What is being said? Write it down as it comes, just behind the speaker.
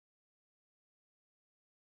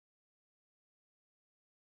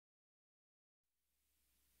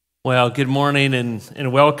Well, good morning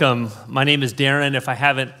and welcome. My name is Darren, if I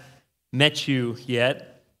haven't met you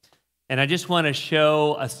yet. And I just want to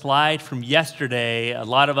show a slide from yesterday. A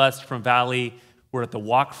lot of us from Valley were at the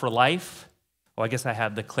Walk for Life. Well, I guess I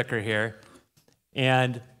have the clicker here.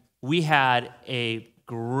 And we had a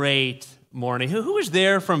great morning. Who was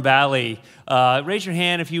there from Valley? Raise your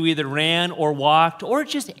hand if you either ran or walked or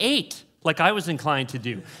just ate like I was inclined to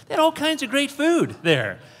do. They had all kinds of great food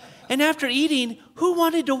there. And after eating, who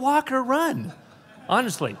wanted to walk or run?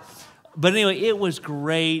 Honestly. But anyway, it was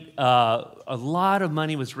great. A lot of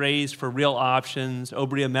money was raised for Real Options,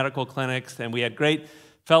 Obria Medical Clinics, and we had great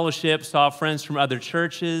fellowship, saw friends from other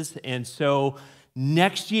churches. And so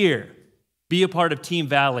next year, be a part of Team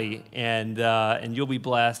Valley, and you'll be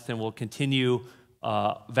blessed, and we'll continue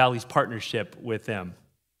Valley's partnership with them.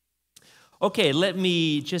 Okay, let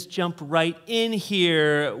me just jump right in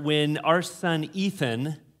here. When our son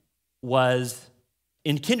Ethan was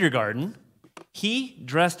in kindergarten, he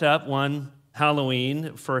dressed up one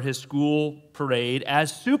Halloween for his school parade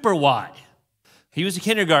as Super Y. He was in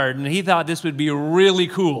kindergarten, and he thought this would be really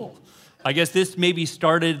cool. I guess this maybe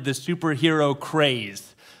started the superhero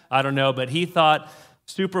craze. I don't know, but he thought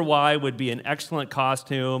Super Y would be an excellent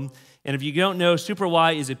costume. And if you don't know, Super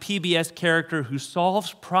Y is a PBS character who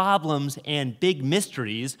solves problems and big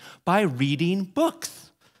mysteries by reading books.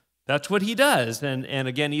 That's what he does. And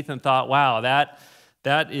again, Ethan thought, wow,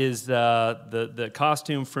 that is the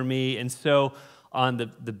costume for me. And so on the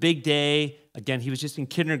big day, again, he was just in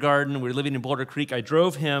kindergarten. We were living in Boulder Creek. I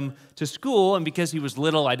drove him to school, and because he was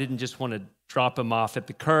little, I didn't just want to drop him off at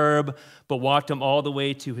the curb, but walked him all the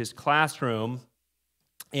way to his classroom.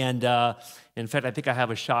 And in fact, I think I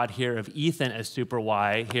have a shot here of Ethan as Super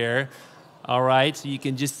Y here. All right, so you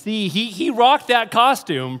can just see he rocked that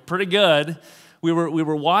costume pretty good. We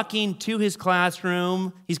were walking to his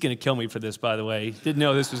classroom. He's going to kill me for this, by the way. Didn't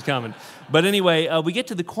know this was coming. But anyway, we get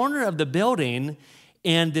to the corner of the building,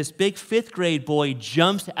 and this big fifth grade boy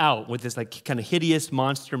jumps out with this like kind of hideous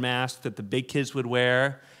monster mask that the big kids would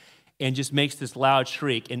wear, and just makes this loud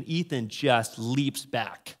shriek. And Ethan just leaps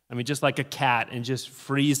back. I mean, just like a cat, and just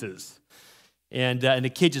freezes. And the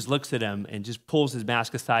kid just looks at him and just pulls his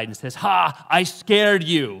mask aside and says, "Ha, I scared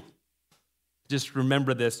you." Just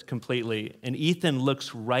remember this completely. And Ethan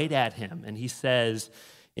looks right at him, and he says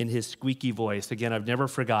in his squeaky voice, again, I've never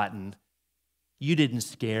forgotten, "You didn't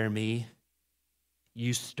scare me.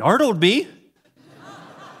 You startled me,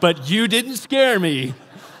 but you didn't scare me."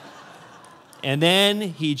 And then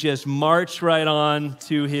he just marched right on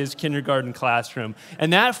to his kindergarten classroom.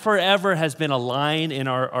 And that forever has been a line in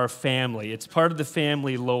our family. It's part of the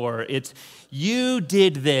family lore. It's, you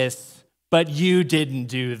did this, but you didn't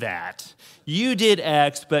do that. You did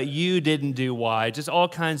X, but you didn't do Y. Just all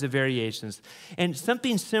kinds of variations. And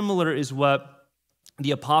something similar is what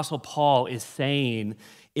the Apostle Paul is saying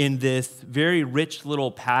in this very rich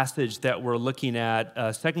little passage that we're looking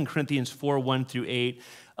at, 2 Corinthians 4, 1 through 8,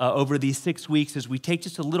 over these 6 weeks as we take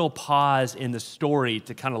just a little pause in the story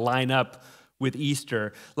to kind of line up with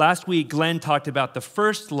Easter. Last week, Glenn talked about the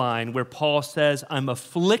first line where Paul says, "I'm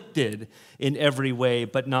afflicted in every way,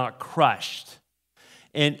 but not crushed."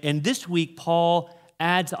 And this week, Paul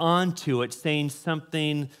adds on to it, saying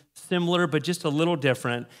something similar, but just a little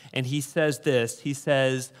different. And he says this, he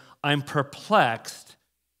says, "I'm perplexed,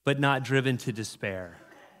 but not driven to despair."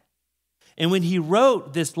 And when he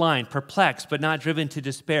wrote this line, perplexed, but not driven to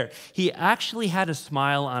despair, he actually had a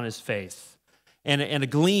smile on his face and a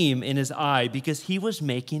gleam in his eye because he was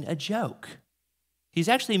making a joke. He's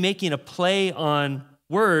actually making a play on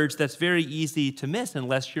words that's very easy to miss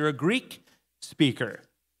unless you're a Greek speaker.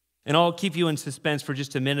 And I'll keep you in suspense for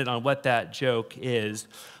just a minute on what that joke is.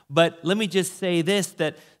 But let me just say this,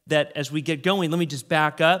 that as we get going, let me just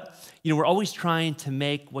back up. You know, we're always trying to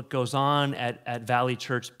make what goes on at Valley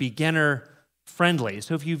Church beginner friendly.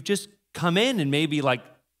 So if you've just come in and maybe like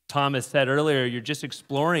Thomas said earlier, you're just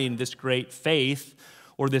exploring this great faith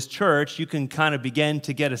or this church, you can kind of begin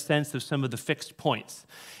to get a sense of some of the fixed points.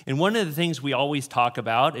 And one of the things we always talk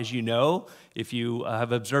about, as you know, if you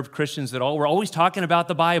have observed Christians at all, we're always talking about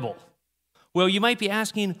the Bible. Well, you might be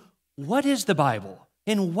asking, what is the Bible?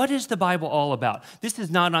 And what is the Bible all about? This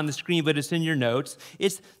is not on the screen, but it's in your notes.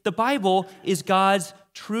 The Bible is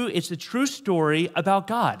it's a true story about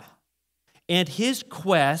God and his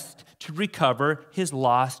quest to recover his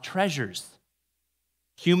lost treasures,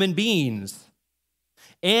 human beings,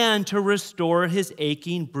 and to restore his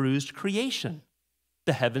aching, bruised creation,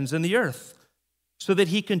 the heavens and the earth, so that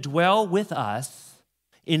he can dwell with us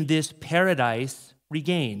in this paradise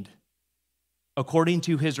regained according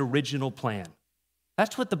to his original plan.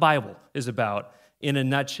 That's what the Bible is about. in a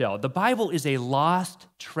nutshell. The Bible is a lost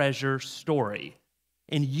treasure story,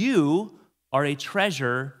 and you are a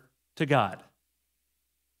treasure to God.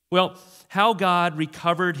 Well, how God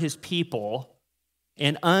recovered his people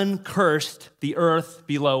and uncursed the earth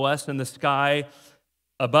below us and the sky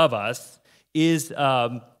above us is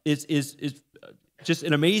just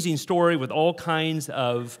an amazing story with all kinds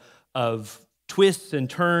of twists and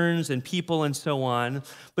turns and people and so on.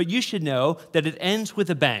 But you should know that it ends with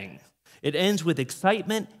a bang. It ends with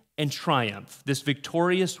excitement and triumph, this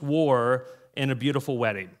victorious war and a beautiful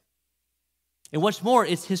wedding. And what's more,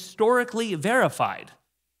 it's historically verified.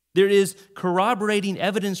 There is corroborating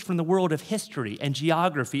evidence from the world of history and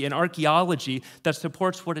geography and archaeology that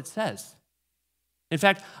supports what it says. In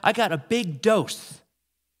fact, I got a big dose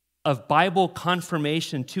of Bible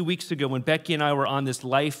confirmation 2 weeks ago when Becky and I were on this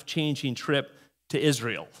life-changing trip to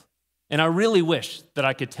Israel. And I really wish that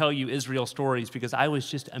I could tell you Israel stories because I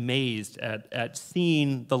was just amazed at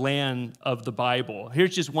seeing the land of the Bible.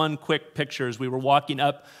 Here's just one quick picture as we were walking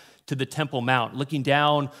up to the Temple Mount, looking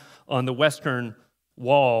down on the western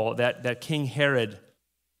wall that King Herod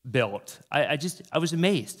built. I was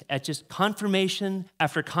amazed at just confirmation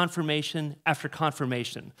after confirmation after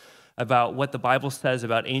confirmation about what the Bible says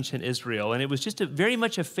about ancient Israel. And it was just very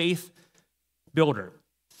much a faith builder.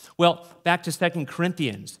 Well, back to 2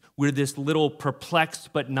 Corinthians, where this little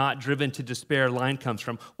perplexed but not driven to despair line comes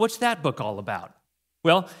from. What's that book all about?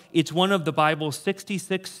 Well, it's one of the Bible's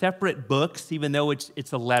 66 separate books, even though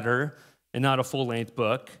it's a letter and not a full-length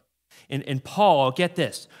book. And Paul, get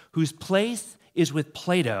this, whose place is with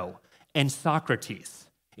Plato and Socrates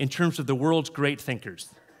in terms of the world's great thinkers.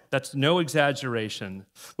 That's no exaggeration.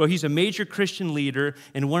 Well, he's a major Christian leader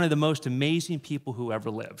and one of the most amazing people who ever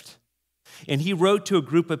lived. And he wrote to a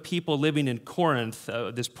group of people living in Corinth,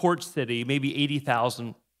 this port city, maybe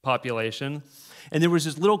 80,000 population. And there was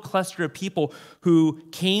this little cluster of people who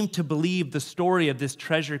came to believe the story of this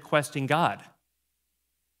treasure-questing God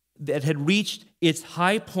that had reached its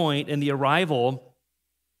high point in the arrival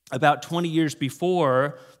about 20 years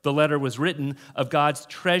before the letter was written of God's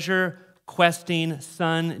treasure-questing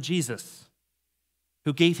son, Jesus,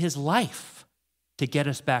 who gave his life to get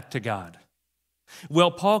us back to God.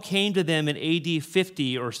 Well, Paul came to them in AD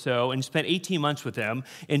 50 or so and spent 18 months with them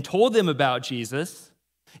and told them about Jesus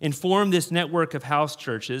and formed this network of house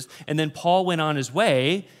churches. And then Paul went on his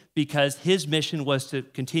way because his mission was to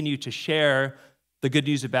continue to share the good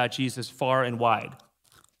news about Jesus far and wide.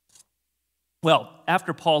 Well,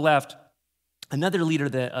 after Paul left, another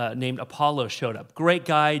leader named Apollos showed up. Great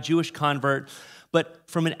guy, Jewish convert, but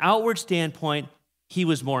from an outward standpoint, he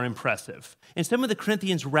was more impressive. And some of the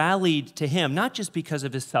Corinthians rallied to him, not just because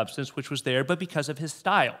of his substance, which was there, but because of his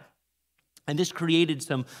style. And this created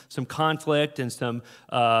some conflict and some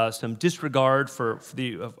disregard for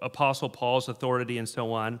the Apostle Paul's authority and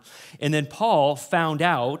so on. And then Paul found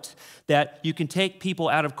out that you can take people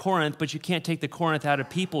out of Corinth, but you can't take the Corinth out of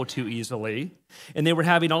people too easily. And they were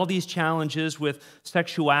having all these challenges with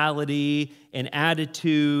sexuality and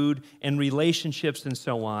attitude and relationships and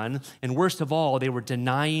so on. And worst of all, they were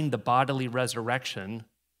denying the bodily resurrection,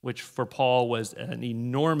 which for Paul was an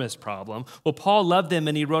enormous problem. Well, Paul loved them,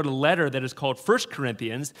 and he wrote a letter that is called 1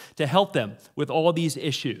 Corinthians to help them with all these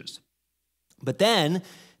issues. But then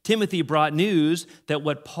Timothy brought news that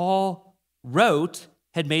what Paul wrote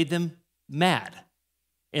had made them mad.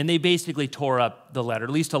 And they basically tore up the letter, at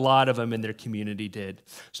least a lot of them in their community did.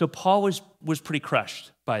 So Paul was pretty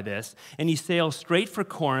crushed by this, and he sails straight for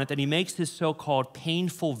Corinth, and he makes his so-called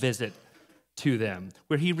painful visit to them,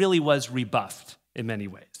 where he really was rebuffed in many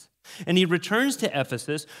ways. And he returns to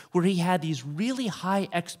Ephesus, where he had these really high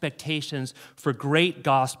expectations for great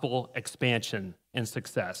gospel expansion and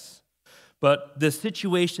success. But the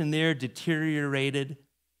situation there deteriorated,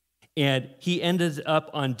 and he ended up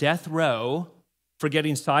on death row for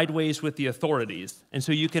getting sideways with the authorities. And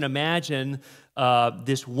so you can imagine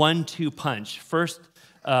this 1-2 punch. First,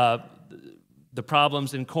 the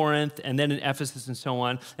problems in Corinth, and then in Ephesus and so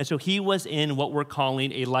on. And so he was in what we're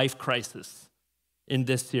calling a life crisis in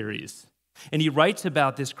this series. And he writes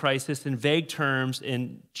about this crisis in vague terms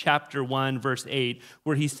in chapter 1, verse 8,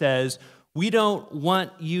 where he says, "We don't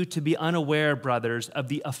want you to be unaware, brothers, of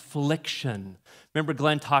the affliction." Remember,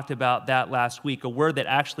 Glenn talked about that last week, a word that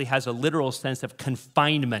actually has a literal sense of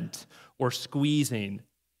confinement or squeezing.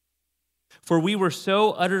 "For we were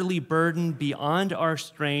so utterly burdened beyond our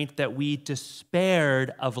strength that we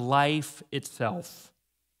despaired of life itself."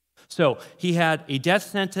 So he had a death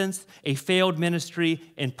sentence, a failed ministry,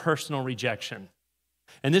 and personal rejection.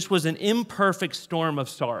 And this was an imperfect storm of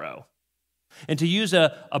sorrow. And to use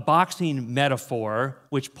a boxing metaphor,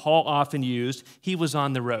 which Paul often used, he was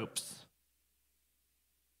on the ropes.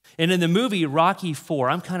 And in the movie Rocky IV,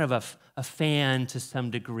 I'm kind of a fan to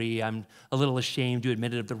some degree. I'm a little ashamed to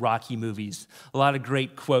admit it of the Rocky movies. A lot of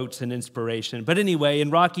great quotes and inspiration. But anyway,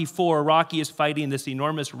 in Rocky IV, Rocky is fighting this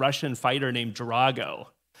enormous Russian fighter named Drago.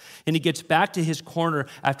 And he gets back to his corner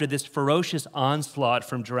after this ferocious onslaught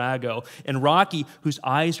from Drago. And Rocky, whose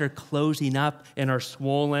eyes are closing up and are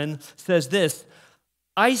swollen, says this,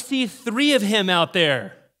 "I see 3 of him out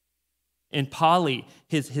there." And Polly,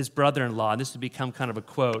 his brother-in-law, and this has become kind of a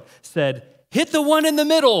quote, said, "Hit the one in the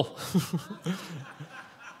middle."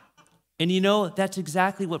 And you know, that's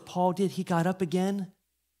exactly what Paul did. He got up again,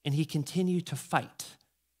 and he continued to fight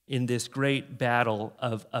in this great battle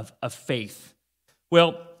of faith.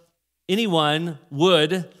 Well, anyone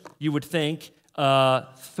would, you would think,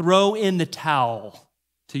 throw in the towel,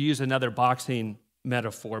 to use another boxing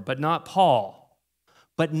metaphor, but not Paul,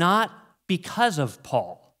 but not because of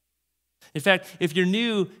Paul. In fact, if you're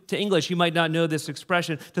new to English, you might not know this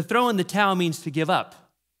expression. To throw in the towel means to give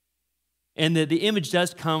up. And the image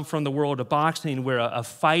does come from the world of boxing, where a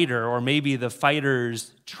fighter, or maybe the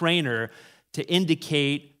fighter's trainer, to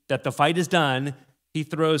indicate that the fight is done, he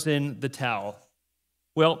throws in the towel.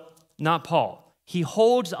 Well, not Paul. He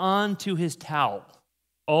holds on to his towel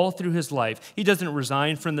all through his life. He doesn't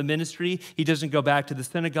resign from the ministry. He doesn't go back to the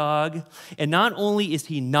synagogue. And not only is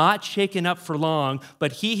he not shaken up for long,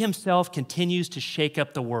 but he himself continues to shake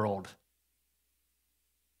up the world.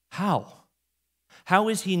 How? How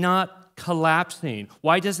is he not collapsing?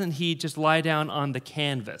 Why doesn't he just lie down on the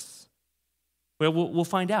canvas? Well, we'll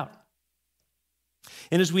find out.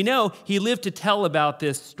 And as we know, he lived to tell about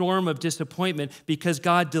this storm of disappointment because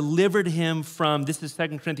God delivered him from, this is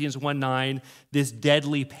 2 Corinthians 1:9, this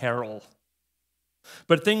deadly peril.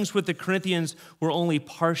 But things with the Corinthians were only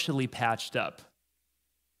partially patched up.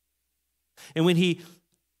 And when he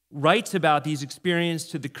writes about these experiences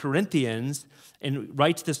to the Corinthians and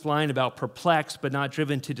writes this line about perplexed but not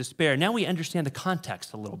driven to despair, now we understand the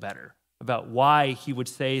context a little better about why he would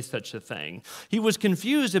say such a thing. He was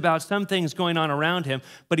confused about some things going on around him,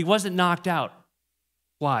 but he wasn't knocked out.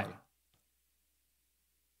 Why?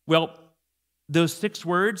 Well, those 6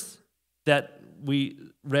 words that we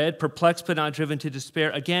read, perplexed but not driven to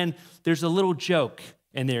despair, again, there's a little joke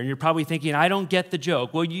in there, and you're probably thinking, I don't get the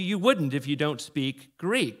joke. Well, you wouldn't if you don't speak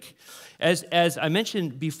Greek. As I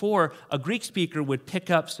mentioned before, a Greek speaker would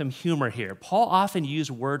pick up some humor here. Paul often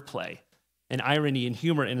used wordplay and irony and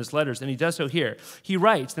humor in his letters, and he does so here. He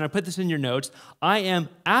writes, and I put this in your notes, I am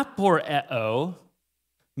aporeo,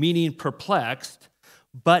 meaning perplexed,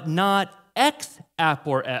 but not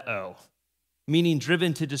ex-aporeo, meaning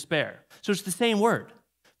driven to despair. So it's the same word,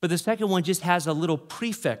 but the second one just has a little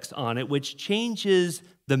prefix on it, which changes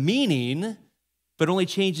the meaning, but only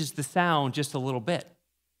changes the sound just a little bit.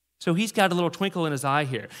 So he's got a little twinkle in his eye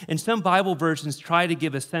here. And some Bible versions try to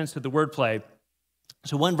give a sense of the wordplay.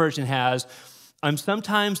 So one version has, I'm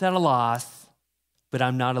sometimes at a loss, but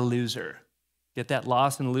I'm not a loser. Get that,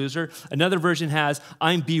 loss and loser? Another version has,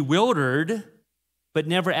 I'm bewildered, but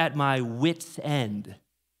never at my wit's end.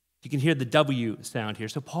 You can hear the W sound here.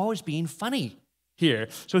 So Paul is being funny here.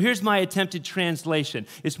 So here's my attempted translation.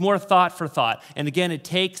 It's more thought for thought. And again, it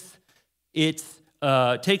takes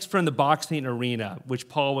from the boxing arena, which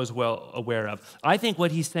Paul was well aware of. I think what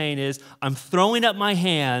he's saying is, I'm throwing up my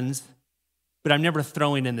hands, but I'm never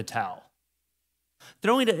throwing in the towel.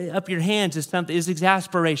 Throwing up your hands is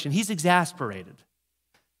exasperation. He's exasperated.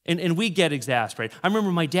 And we get exasperated. I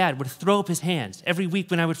remember my dad would throw up his hands every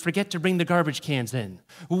week when I would forget to bring the garbage cans in.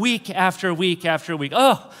 Week after week after week.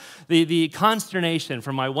 Oh, the consternation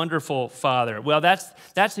from my wonderful father. Well,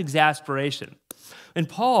 that's exasperation. And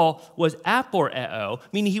Paul was aporeo,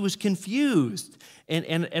 meaning he was confused and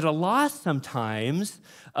at a loss sometimes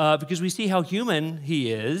because we see how human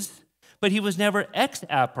he is. But he was never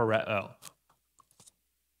ex-aporeo.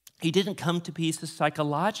 He didn't come to pieces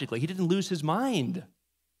psychologically. He didn't lose his mind.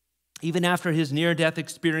 Even after his near-death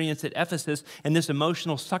experience at Ephesus and this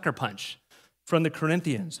emotional sucker punch from the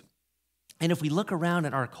Corinthians. And if we look around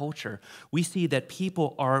at our culture, we see that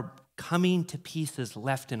people are coming to pieces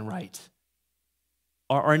left and right.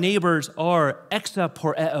 Our neighbors are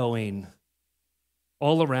ex-aporeoing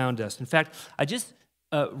all around us. In fact, I just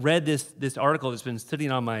read this article that's been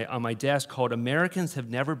sitting on my desk called Americans Have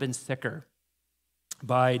Never Been Sicker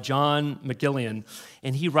by John McGillian.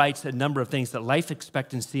 And he writes a number of things that life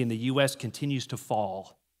expectancy in the U.S. continues to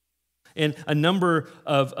fall. And a number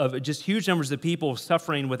of just huge numbers of people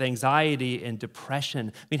suffering with anxiety and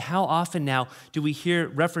depression. I mean, how often now do we hear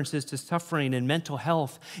references to suffering and mental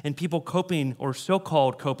health and people coping or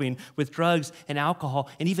so-called coping with drugs and alcohol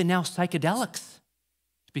and even now psychedelics?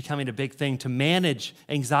 It's becoming a big thing to manage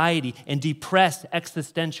anxiety and depress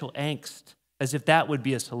existential angst, as if that would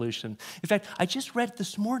be a solution. In fact, I just read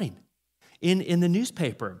this morning in the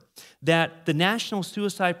newspaper that the National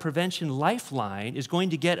Suicide Prevention Lifeline is going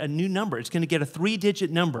to get a new number. It's going to get a 3-digit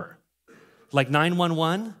number, like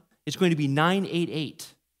 911. It's going to be 988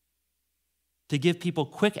 to give people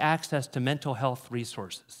quick access to mental health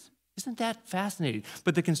resources. Isn't that fascinating?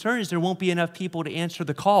 But the concern is there won't be enough people to answer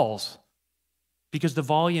the calls because the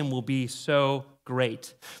volume will be so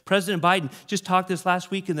great. President Biden just talked this last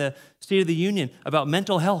week in the State of the Union about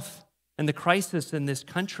mental health and the crisis in this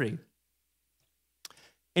country.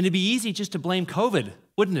 And it'd be easy just to blame COVID,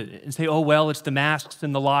 wouldn't it? And say, oh, well, it's the masks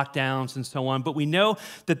and the lockdowns and so on. But we know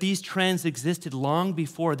that these trends existed long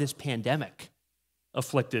before this pandemic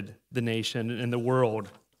afflicted the nation and the world.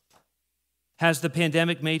 Has the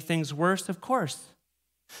pandemic made things worse? Of course.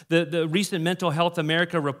 The recent Mental Health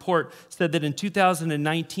America report said that in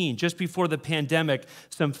 2019, just before the pandemic,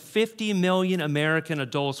 some 50 million American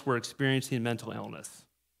adults were experiencing mental illness.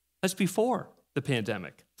 That's before the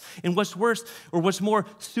pandemic. And what's worse, or what's more,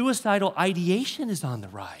 suicidal ideation is on the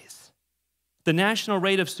rise. The national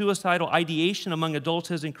rate of suicidal ideation among adults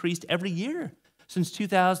has increased every year since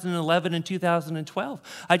 2011 and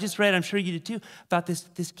 2012. I just read, I'm sure you did too, about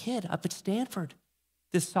this kid up at Stanford,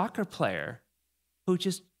 this soccer player who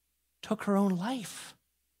just took her own life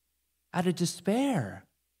out of despair.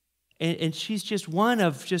 And she's just one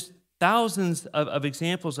of just thousands of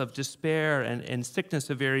examples of despair and sickness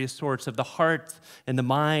of various sorts of the heart and the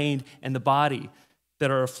mind and the body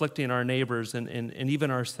that are afflicting our neighbors and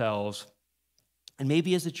even ourselves. And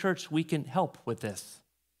maybe as a church, we can help with this.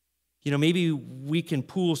 You know, maybe we can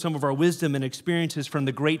pool some of our wisdom and experiences from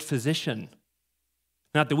the great physician.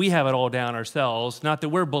 Not that we have it all down ourselves, not that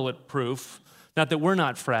we're bulletproof, not that we're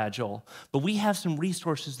not fragile, but we have some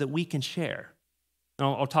resources that we can share.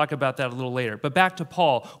 I'll talk about that a little later. But back to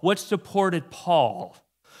Paul. What supported Paul?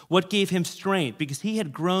 What gave him strength? Because he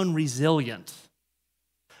had grown resilient.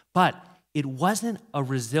 But it wasn't a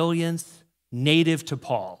resilience native to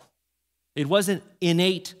Paul. It wasn't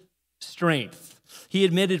innate strength. He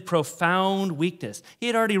admitted profound weakness. He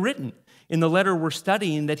had already written in the letter we're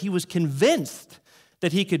studying that he was convinced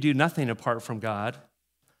that he could do nothing apart from God.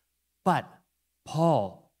 But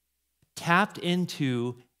Paul tapped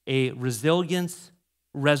into a resilience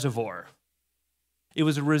reservoir. It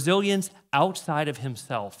was a resilience outside of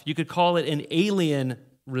himself. You could call it an alien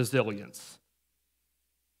resilience.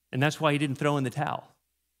 And that's why he didn't throw in the towel.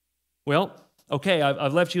 Well, okay,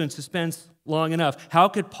 I've left you in suspense long enough. How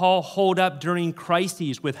could Paul hold up during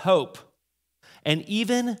crises with hope and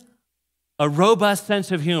even a robust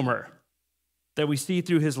sense of humor that we see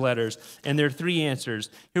through his letters? And there are 3 answers.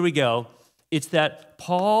 Here we go. It's that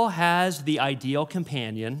Paul has the ideal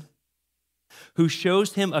companion who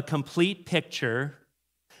shows him a complete picture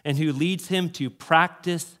and who leads him to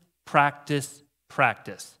practice, practice,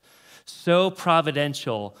 practice. So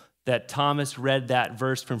providential that Thomas read that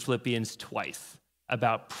verse from Philippians twice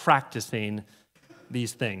about practicing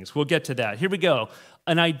these things. We'll get to that. Here we go.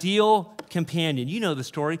 An ideal companion. You know the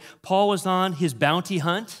story. Paul was on his bounty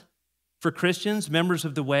hunt for Christians, members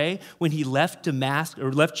of the way, when he left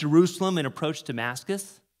Jerusalem and approached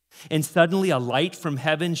Damascus. And suddenly a light from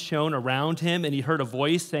heaven shone around him, and he heard a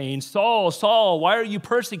voice saying, "Saul, Saul, why are you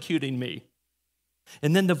persecuting me?"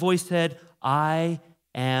 And then the voice said, "I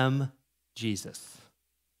am Jesus."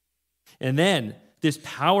 And then this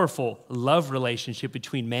powerful love relationship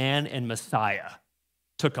between man and Messiah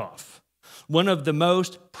took off. One of the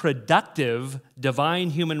most productive divine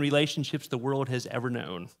human relationships the world has ever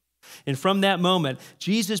known. And from that moment,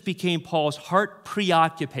 Jesus became Paul's heart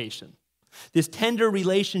preoccupation. This tender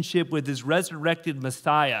relationship with his resurrected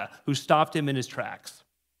Messiah who stopped him in his tracks.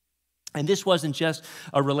 And this wasn't just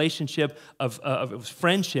a relationship of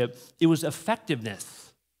friendship, it was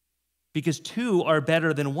effectiveness. Because 2 are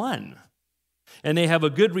better than 1. And they have a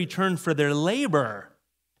good return for their labor.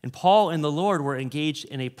 And Paul and the Lord were engaged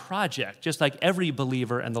in a project, just like every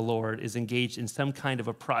believer and the Lord is engaged in some kind of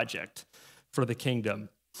a project for the kingdom.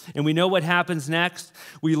 And we know what happens next.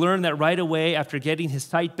 We learn that right away after getting his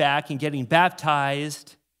sight back and getting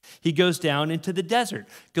baptized, he goes down into the desert.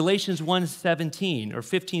 Galatians 1:17 or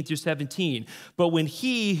 15 through 17. But when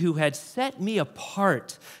he who had set me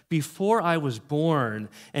apart before I was born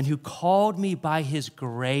and who called me by his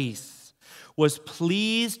grace was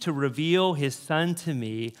pleased to reveal his son to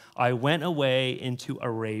me, I went away into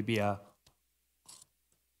Arabia.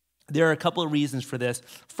 There are a couple of reasons for this.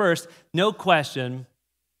 First, no question,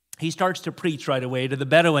 he starts to preach right away to the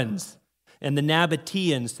Bedouins and the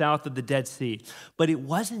Nabateans south of the Dead Sea. But it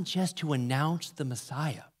wasn't just to announce the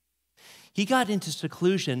Messiah. He got into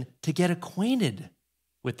seclusion to get acquainted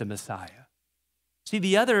with the Messiah. See,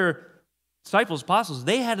 the other disciples, apostles,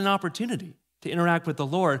 they had an opportunity to interact with the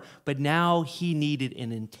Lord, but now he needed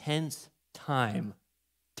an intense time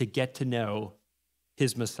to get to know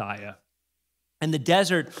his Messiah. And the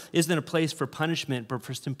desert isn't a place for punishment, but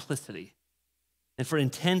for simplicity and for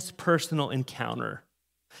intense personal encounter.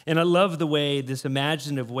 And I love the way, this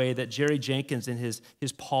imaginative way that Jerry Jenkins in his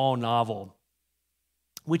Paul novel,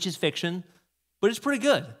 which is fiction, but it's pretty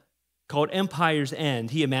good, called Empire's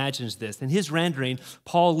End. He imagines this. In his rendering,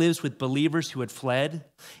 Paul lives with believers who had fled,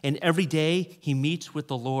 and every day he meets with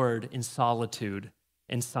the Lord in solitude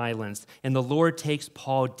and silence. And the Lord takes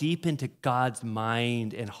Paul deep into God's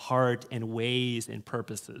mind and heart and ways and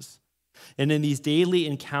purposes. And in these daily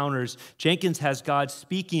encounters, Jenkins has God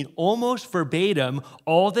speaking almost verbatim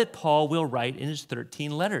all that Paul will write in his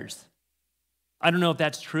 13 letters. I don't know if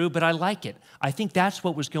that's true, but I like it. I think that's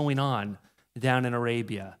what was going on down in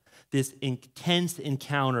Arabia, this intense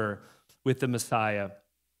encounter with the Messiah.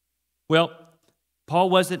 Well, Paul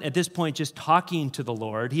wasn't at this point just talking to the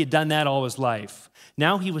Lord. He had done that all his life.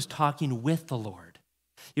 Now he was talking with the Lord.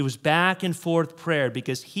 It was back and forth prayer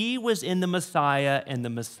because he was in the Messiah and the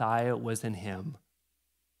Messiah was in him.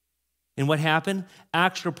 And what happened?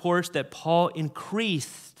 Acts reports that Paul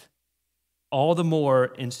increased all the more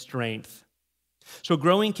in strength. So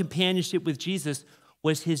growing companionship with Jesus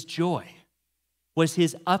was his joy, was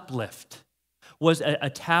his uplift, was a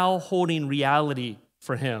towel-holding reality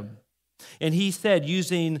for him. And he said,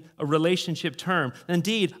 using a relationship term,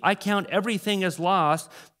 indeed, I count everything as loss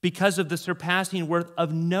because of the surpassing worth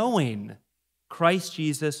of knowing Christ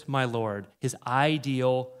Jesus, my Lord, his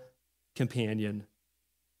ideal companion.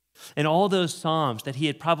 And all those Psalms that he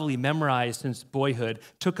had probably memorized since boyhood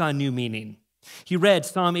took on new meaning. He read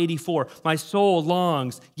Psalm 84, my soul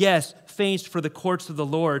longs, yes, faints for the courts of the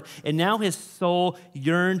Lord. And now his soul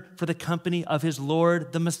yearned for the company of his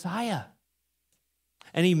Lord, the Messiah.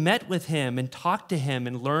 And he met with him and talked to him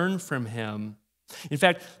and learned from him. In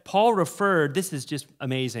fact, Paul referred, this is just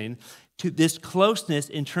amazing, to this closeness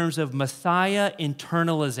in terms of Messiah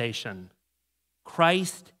internalization.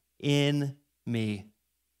 Christ in me.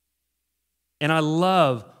 And I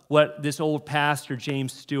love what this old pastor,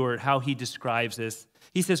 James Stewart, how he describes this.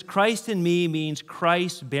 He says, Christ in me means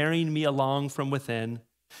Christ bearing me along from within.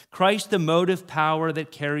 Christ the motive power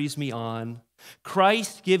that carries me on.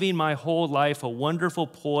 Christ giving my whole life a wonderful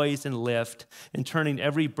poise and lift and turning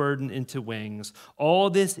every burden into wings.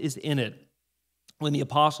 All this is in it when the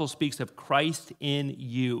apostle speaks of Christ in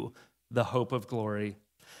you, the hope of glory.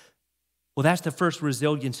 Well, that's the first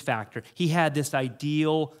resilience factor. He had this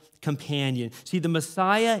ideal companion. See, the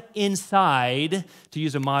Messiah inside, to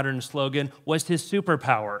use a modern slogan, was his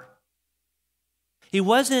superpower. He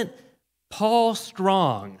wasn't Paul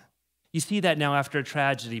strong. You see that now after a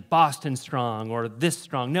tragedy, Boston strong or this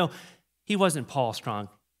strong. No, he wasn't Paul strong.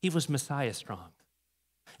 He was Messiah strong.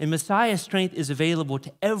 And Messiah's strength is available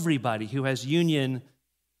to everybody who has union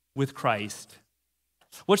with Christ.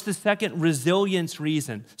 What's the second resilience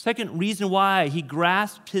reason? Second reason why he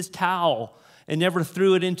grasped his towel and never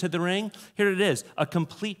threw it into the ring? Here it is, a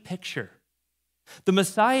complete picture. The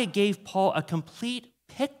Messiah gave Paul a complete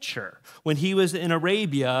picture when he was in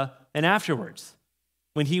Arabia and afterwards,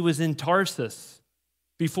 when he was in Tarsus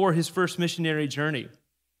before his first missionary journey.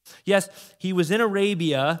 Yes, he was in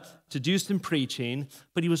Arabia to do some preaching,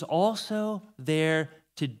 but he was also there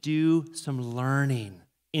to do some learning,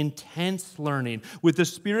 intense learning. With the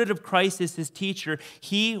Spirit of Christ as his teacher,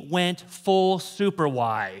 he went full super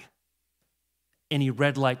Y, and he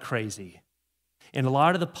read like crazy. And a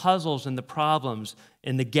lot of the puzzles and the problems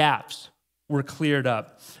and the gaps were cleared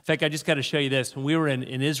up. In fact, I just got to show you this. When we were in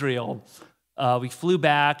Israel, we flew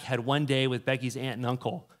back, had one day with Becky's aunt and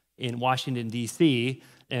uncle in Washington, D.C.,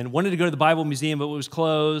 and wanted to go to the Bible Museum, but it was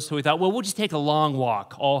closed. So we thought, well, we'll just take a long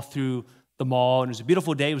walk all through the mall. And it was a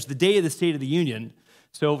beautiful day. It was the day of the State of the Union.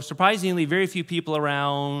 So surprisingly, very few people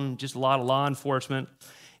around, just a lot of law enforcement.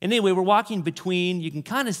 And anyway, we're walking between, you can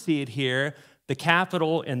kind of see it here, the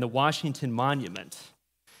Capitol and the Washington Monument.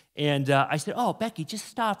 And I said, oh, Becky, just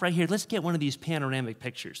stop right here. Let's get one of these panoramic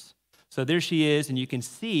pictures. So there she is, and you can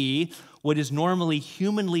see what is normally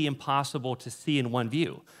humanly impossible to see in one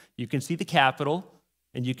view. You can see the Capitol,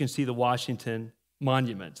 and you can see the Washington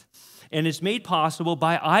Monument. And it's made possible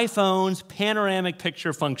by iPhone's panoramic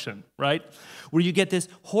picture function, right? Where you get this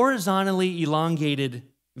horizontally elongated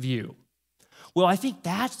view. Well, I think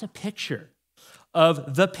that's a picture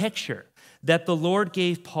of the picture that the Lord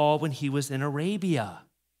gave Paul when he was in Arabia.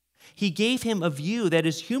 He gave him a view that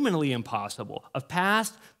is humanly impossible, of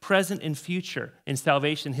past, present, and future in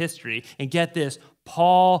salvation history. And get this,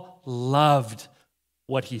 Paul loved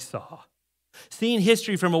what he saw. Seeing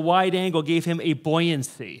history from a wide angle gave him a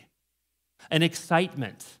buoyancy, an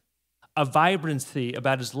excitement, a vibrancy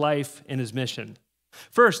about his life and his mission.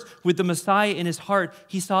 First, with the Messiah in his heart,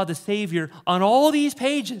 he saw the Savior on all these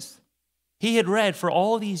pages he had read for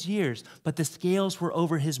all these years, but the scales were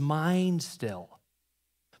over his mind still.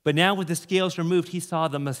 But now with the scales removed, he saw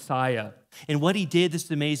the Messiah. And what he did, this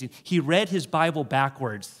is amazing, he read his Bible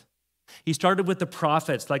backwards. He started with the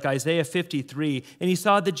prophets like Isaiah 53, and he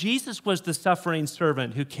saw that Jesus was the suffering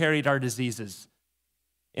servant who carried our diseases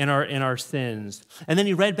and our sins. And then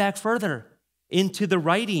he read back further into the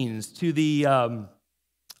writings, to the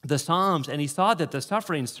Psalms, and he saw that the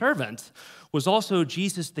suffering servant was also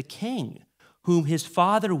Jesus the King, whom his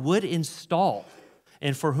Father would install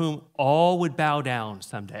and for whom all would bow down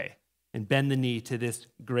someday and bend the knee to this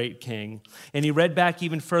great king. And he read back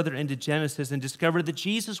even further into Genesis and discovered that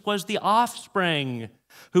Jesus was the offspring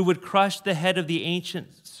who would crush the head of the ancient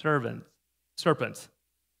serpents.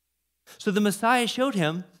 So the Messiah showed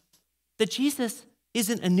him that Jesus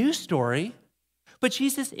isn't a new story, but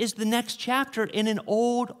Jesus is the next chapter in an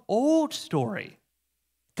old story.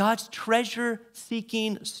 God's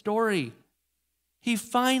treasure-seeking story. He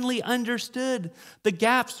finally understood. The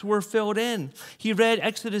gaps were filled in. He read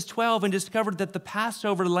Exodus 12 and discovered that the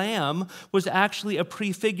Passover lamb was actually a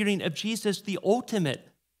prefiguring of Jesus, the ultimate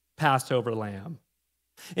Passover lamb.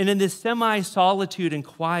 And in this semi-solitude and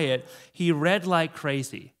quiet, he read like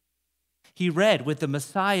crazy. He read with the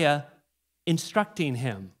Messiah instructing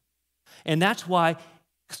him. And that's why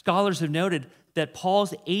scholars have noted that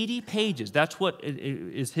Paul's 80 pages, that's what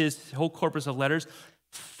is his whole corpus of letters,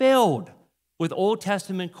 filled with Old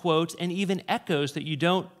Testament quotes and even echoes that you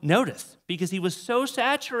don't notice because he was so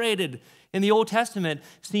saturated in the Old Testament,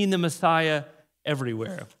 seeing the Messiah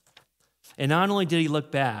everywhere. And not only did he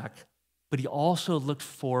look back, but he also looked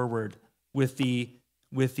forward with the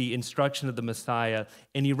instruction of the Messiah.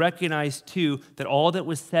 And he recognized, too, that all that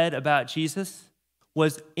was said about Jesus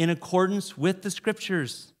was in accordance with the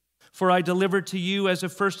Scriptures. For I delivered to you as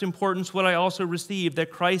of first importance what I also received,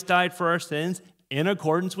 that Christ died for our sins in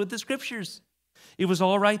accordance with the Scriptures. It was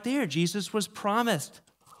all right there. Jesus was promised.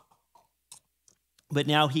 But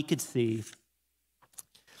now he could see.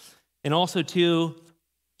 And also, too,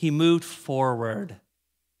 he moved forward.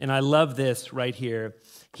 And I love this right here.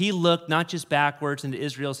 He looked not just backwards into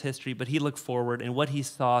Israel's history, but he looked forward, and what he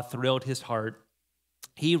saw thrilled his heart.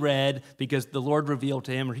 He read, because the Lord revealed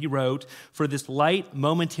to him, or he wrote, for this light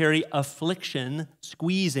momentary affliction,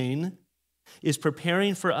 squeezing, is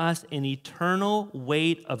preparing for us an eternal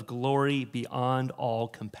weight of glory beyond all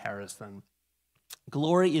comparison.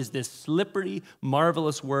 Glory is this slippery,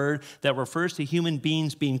 marvelous word that refers to human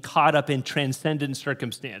beings being caught up in transcendent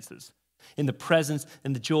circumstances, in the presence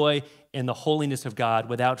and the joy and the holiness of God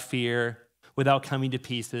without fear, without coming to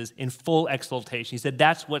pieces, in full exaltation. He said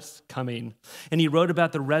that's what's coming. And he wrote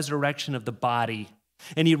about the resurrection of the body.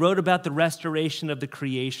 And he wrote about the restoration of the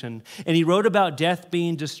creation. And he wrote about death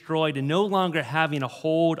being destroyed and no longer having a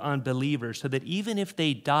hold on believers, so that even if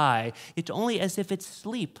they die, it's only as if it's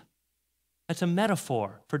sleep. That's a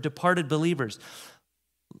metaphor for departed believers.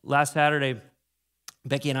 Last Saturday,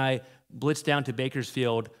 Becky and I blitzed down to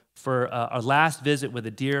Bakersfield for our last visit with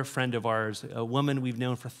a dear friend of ours, a woman we've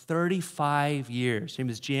known for 35 years. Her name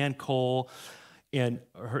is Jan Cole. And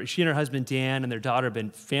she and her husband, Dan, and their daughter have been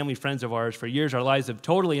family friends of ours for years. Our lives have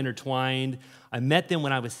totally intertwined. I met them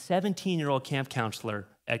when I was 17-year-old camp counselor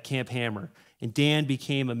at Camp Hammer. And Dan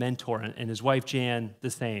became a mentor, and his wife, Jan,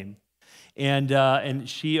 the same. And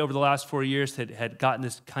she, over the last 4 years, had gotten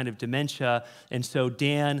this kind of dementia. And so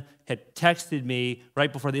Dan had texted me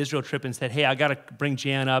right before the Israel trip and said, hey, I got to bring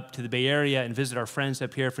Jan up to the Bay Area and visit our friends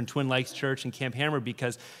up here from Twin Lakes Church and Camp Hammer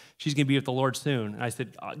because she's going to be with the Lord soon. And I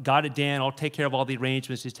said, got it, Dan. I'll take care of all the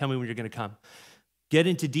arrangements. Just tell me when you're going to come. Get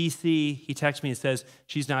into D.C. He texts me and says,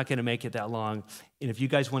 she's not going to make it that long. And if you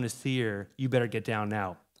guys want to see her, you better get down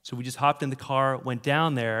now. So we just hopped in the car, went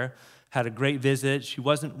down there, had a great visit. She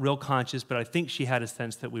wasn't real conscious, but I think she had a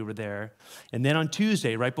sense that we were there. And then on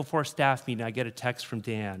Tuesday, right before our staff meeting, I get a text from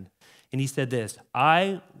Dan. And he said this,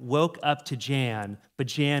 I woke up to Jan, but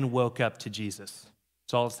Jan woke up to Jesus.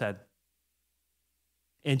 That's all it said.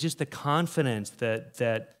 And just the confidence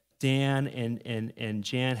that Dan and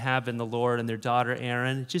Jan have in the Lord and their daughter,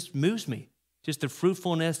 Erin, it just moves me. Just the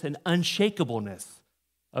fruitfulness and unshakableness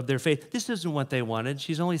of their faith. This isn't what they wanted.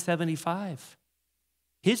 She's only 75.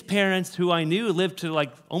 His parents, who I knew, lived to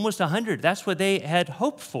like almost 100. That's what they had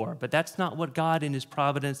hoped for, but that's not what God in his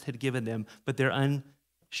providence had given them, but they're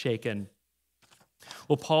unshaken.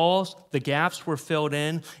 Well, the gaps were filled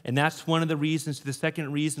in, and that's one of the reasons, the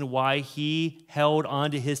second reason why he held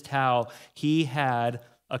onto his towel. He had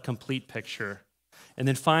a complete picture. And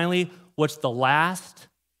then finally, what's the last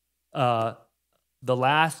towel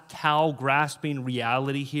grasping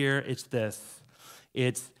reality here? It's this.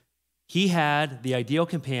 He had the ideal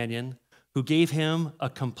companion who gave him a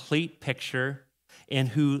complete picture and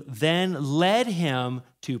who then led him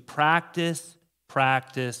to practice.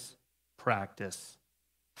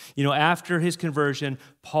 After his conversion,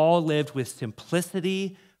 Paul lived with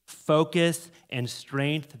simplicity, focus, and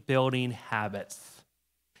strength-building habits.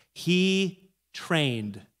 He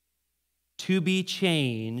trained to be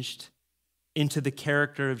changed into the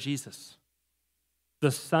character of Jesus,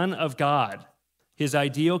 the Son of God, his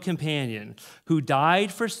ideal companion, who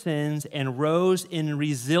died for sins and rose in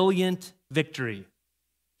resilient victory.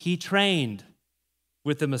 He trained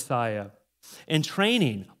with the Messiah. And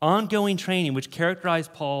ongoing training, which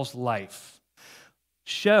characterized Paul's life,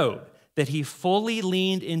 showed that he fully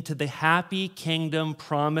leaned into the happy kingdom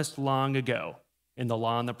promised long ago in the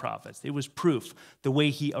law and the prophets. It was proof, the way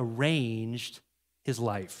he arranged his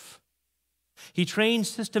life. He trained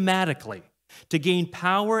systematically to gain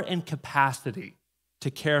power and capacity to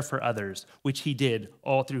care for others, which he did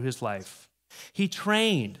all through his life. He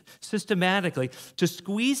trained systematically to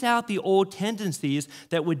squeeze out the old tendencies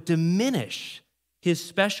that would diminish his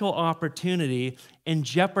special opportunity and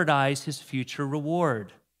jeopardize his future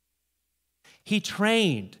reward. He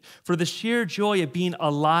trained for the sheer joy of being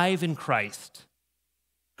alive in Christ.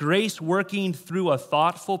 Grace working through a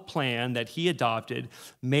thoughtful plan that he adopted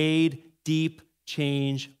made deep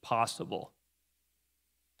change possible.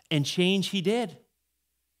 And change he did.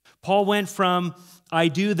 Paul went from, I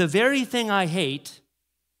do the very thing I hate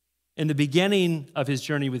in the beginning of his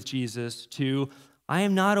journey with Jesus to, I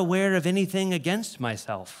am not aware of anything against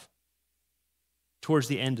myself towards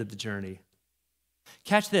the end of the journey.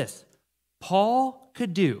 Catch this. Paul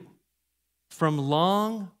could do, from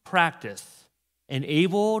long practice,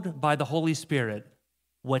 enabled by the Holy Spirit,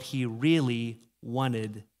 what he really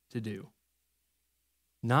wanted to do.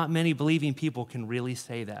 Not many believing people can really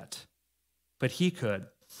say that, but he could.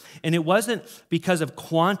 And it wasn't because of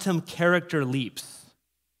quantum character leaps.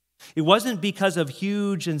 It wasn't because of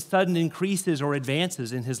huge and sudden increases or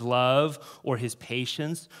advances in his love or his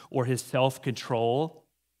patience or his self-control.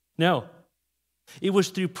 No. It was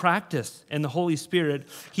through practice and the Holy Spirit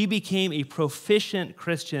he became a proficient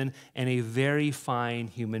Christian and a very fine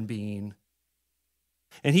human being.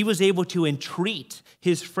 And he was able to entreat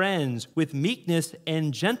his friends with meekness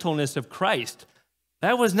and gentleness of Christ.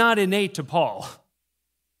 That was not innate to Paul.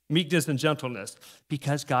 Meekness and gentleness,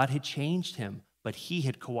 because God had changed him, but he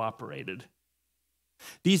had cooperated.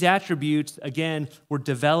 These attributes, again, were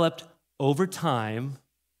developed over time,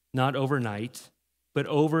 not overnight, but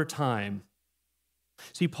over time.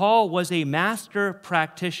 See, Paul was a master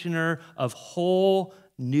practitioner of whole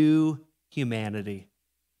new humanity.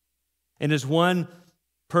 And as one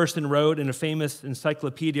person wrote in a famous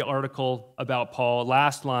encyclopedia article about Paul,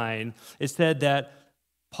 last line, it said that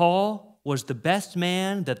Paul was the best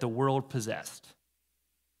man that the world possessed.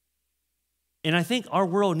 And I think our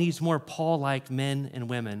world needs more Paul-like men and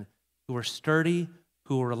women who are sturdy,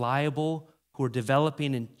 who are reliable, who are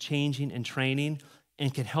developing and changing and training,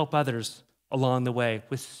 and can help others along the way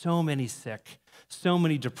with so many sick, so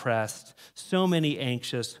many depressed, so many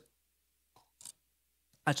anxious.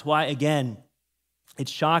 That's why, again,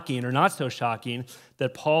 it's shocking, or not so shocking,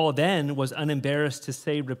 that Paul then was unembarrassed to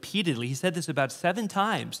say repeatedly, he said this about 7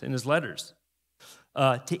 times in his letters,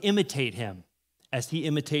 to imitate him as he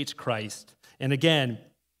imitates Christ. And again,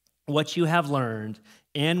 what you have learned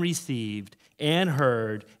and received and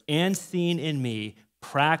heard and seen in me,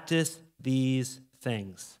 practice these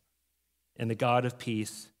things, and the God of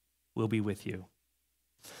peace will be with you.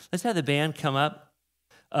 Let's have the band come up.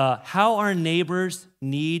 How our neighbors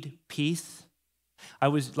need peace.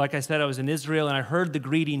 Like I said, I was in Israel and I heard the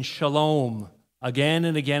greeting shalom again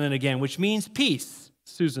and again and again, which means peace.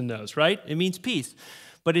 Susan knows, right? It means peace.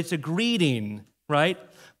 But it's a greeting, right?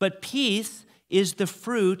 But peace is the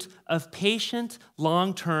fruit of patient,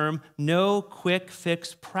 long-term, no quick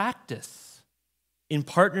fix practice in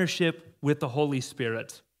partnership with the Holy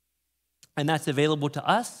Spirit. And that's available to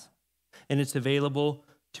us, and it's available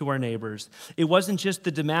to our neighbors. It wasn't just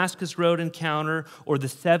the Damascus Road encounter or the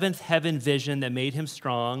 7th heaven vision that made him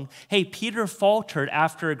strong. Hey, Peter faltered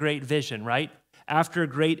after a great vision, right? After a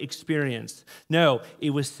great experience. No,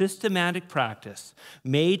 it was systematic practice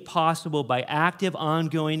made possible by active,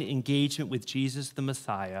 ongoing engagement with Jesus the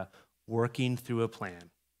Messiah, working through a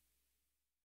plan.